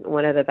 And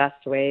one of the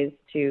best ways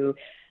to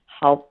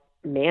help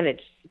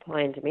manage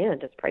supply and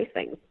demand is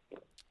pricing.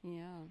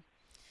 Yeah.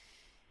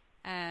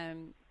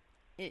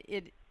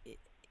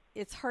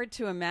 It's hard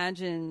to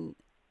imagine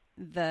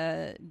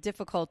the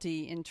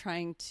difficulty in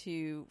trying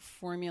to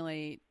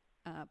formulate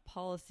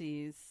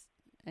policies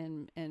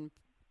and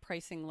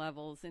pricing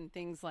levels and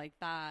things like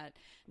that,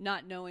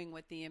 not knowing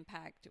what the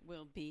impact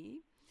will be.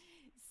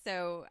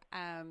 So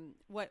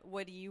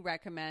what do you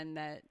recommend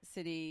that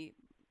city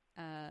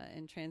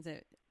and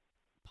transit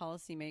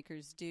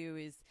policymakers do?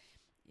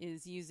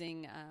 Is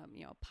using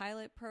a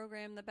pilot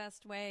program the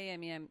best way? I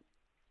mean,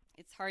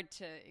 it's hard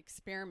to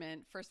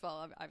experiment. First of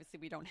all, obviously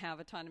we don't have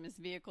autonomous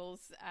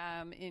vehicles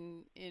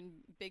in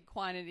big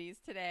quantities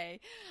today,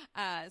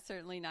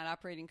 certainly not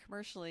operating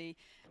commercially.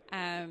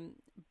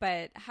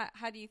 But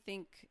how do you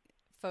think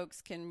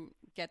folks can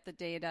get the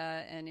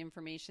data and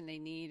information they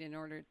need in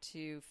order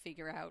to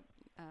figure out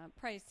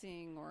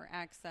pricing or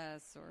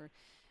access or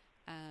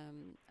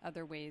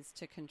other ways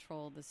to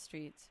control the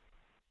streets?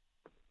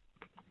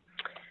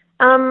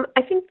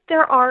 I think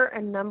there are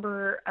a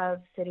number of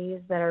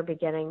cities that are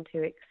beginning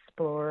to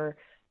explore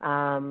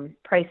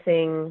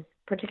pricing,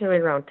 particularly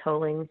around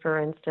tolling, for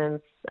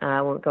instance.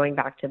 Going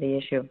back to the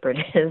issue of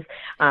bridges,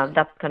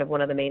 that's kind of one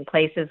of the main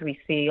places we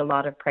see a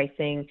lot of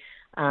pricing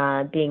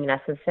being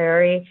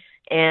necessary.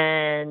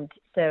 And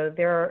so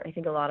there are, I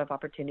think, a lot of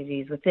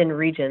opportunities within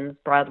regions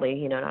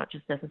broadly, not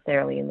just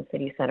necessarily in the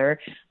city center,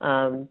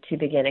 to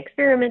begin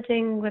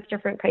experimenting with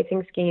different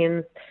pricing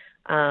schemes.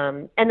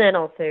 And then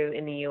also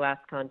in the U.S.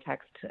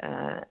 context,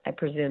 I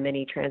presume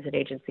many transit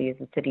agencies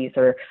and cities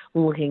are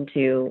looking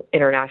to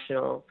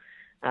international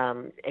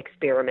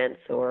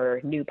experiments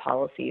or new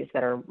policies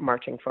that are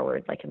marching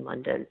forward, like in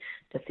London,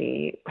 to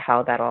see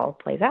how that all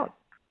plays out.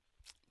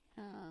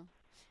 Oh,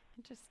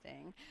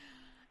 interesting.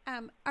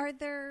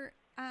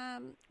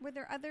 Were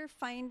there other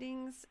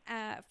findings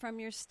from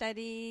your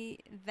study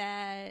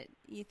that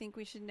you think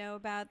we should know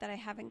about that I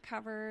haven't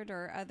covered,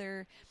 or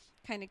other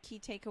kind of key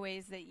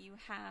takeaways that you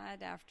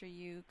had after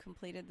you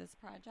completed this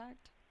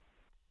project?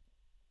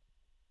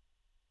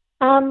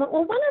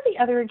 Well, one of the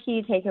other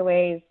key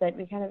takeaways that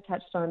we kind of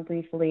touched on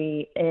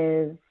briefly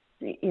is,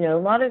 a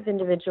lot of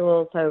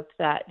individuals hope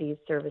that these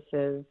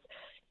services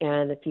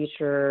and the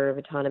future of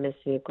autonomous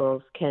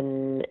vehicles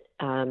can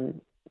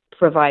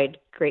provide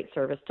great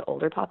service to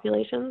older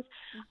populations.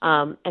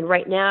 And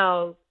right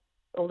now,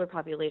 older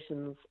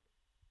populations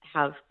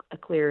have a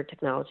clear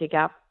technology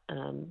gap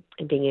in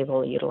being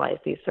able to utilize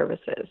these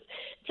services.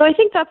 So I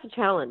think that's a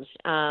challenge.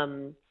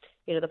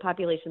 The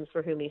populations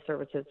for whom these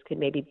services could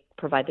maybe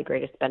provide the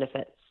greatest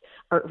benefits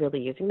aren't really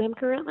using them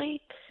currently.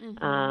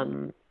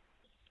 And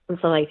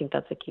so I think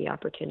that's a key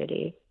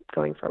opportunity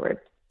going forward.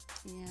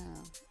 Yeah,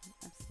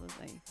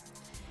 absolutely.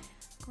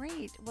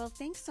 Great. Well,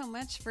 thanks so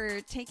much for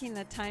taking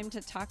the time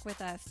to talk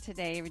with us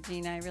today,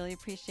 Regina. I really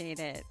appreciate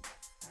it.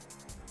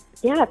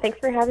 Yeah, thanks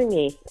for having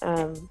me.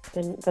 It's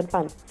been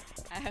fun.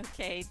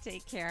 Okay,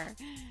 take care.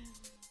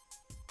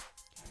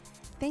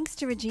 Thanks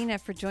to Regina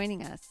for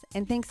joining us,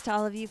 and thanks to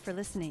all of you for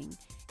listening.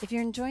 If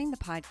you're enjoying the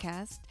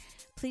podcast,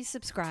 please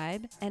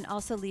subscribe and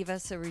also leave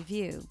us a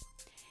review.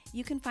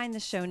 You can find the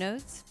show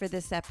notes for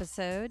this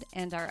episode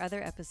and our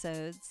other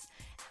episodes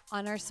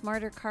on our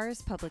Smarter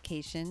Cars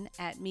publication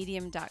at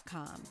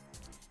medium.com.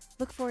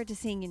 Look forward to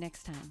seeing you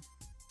next time.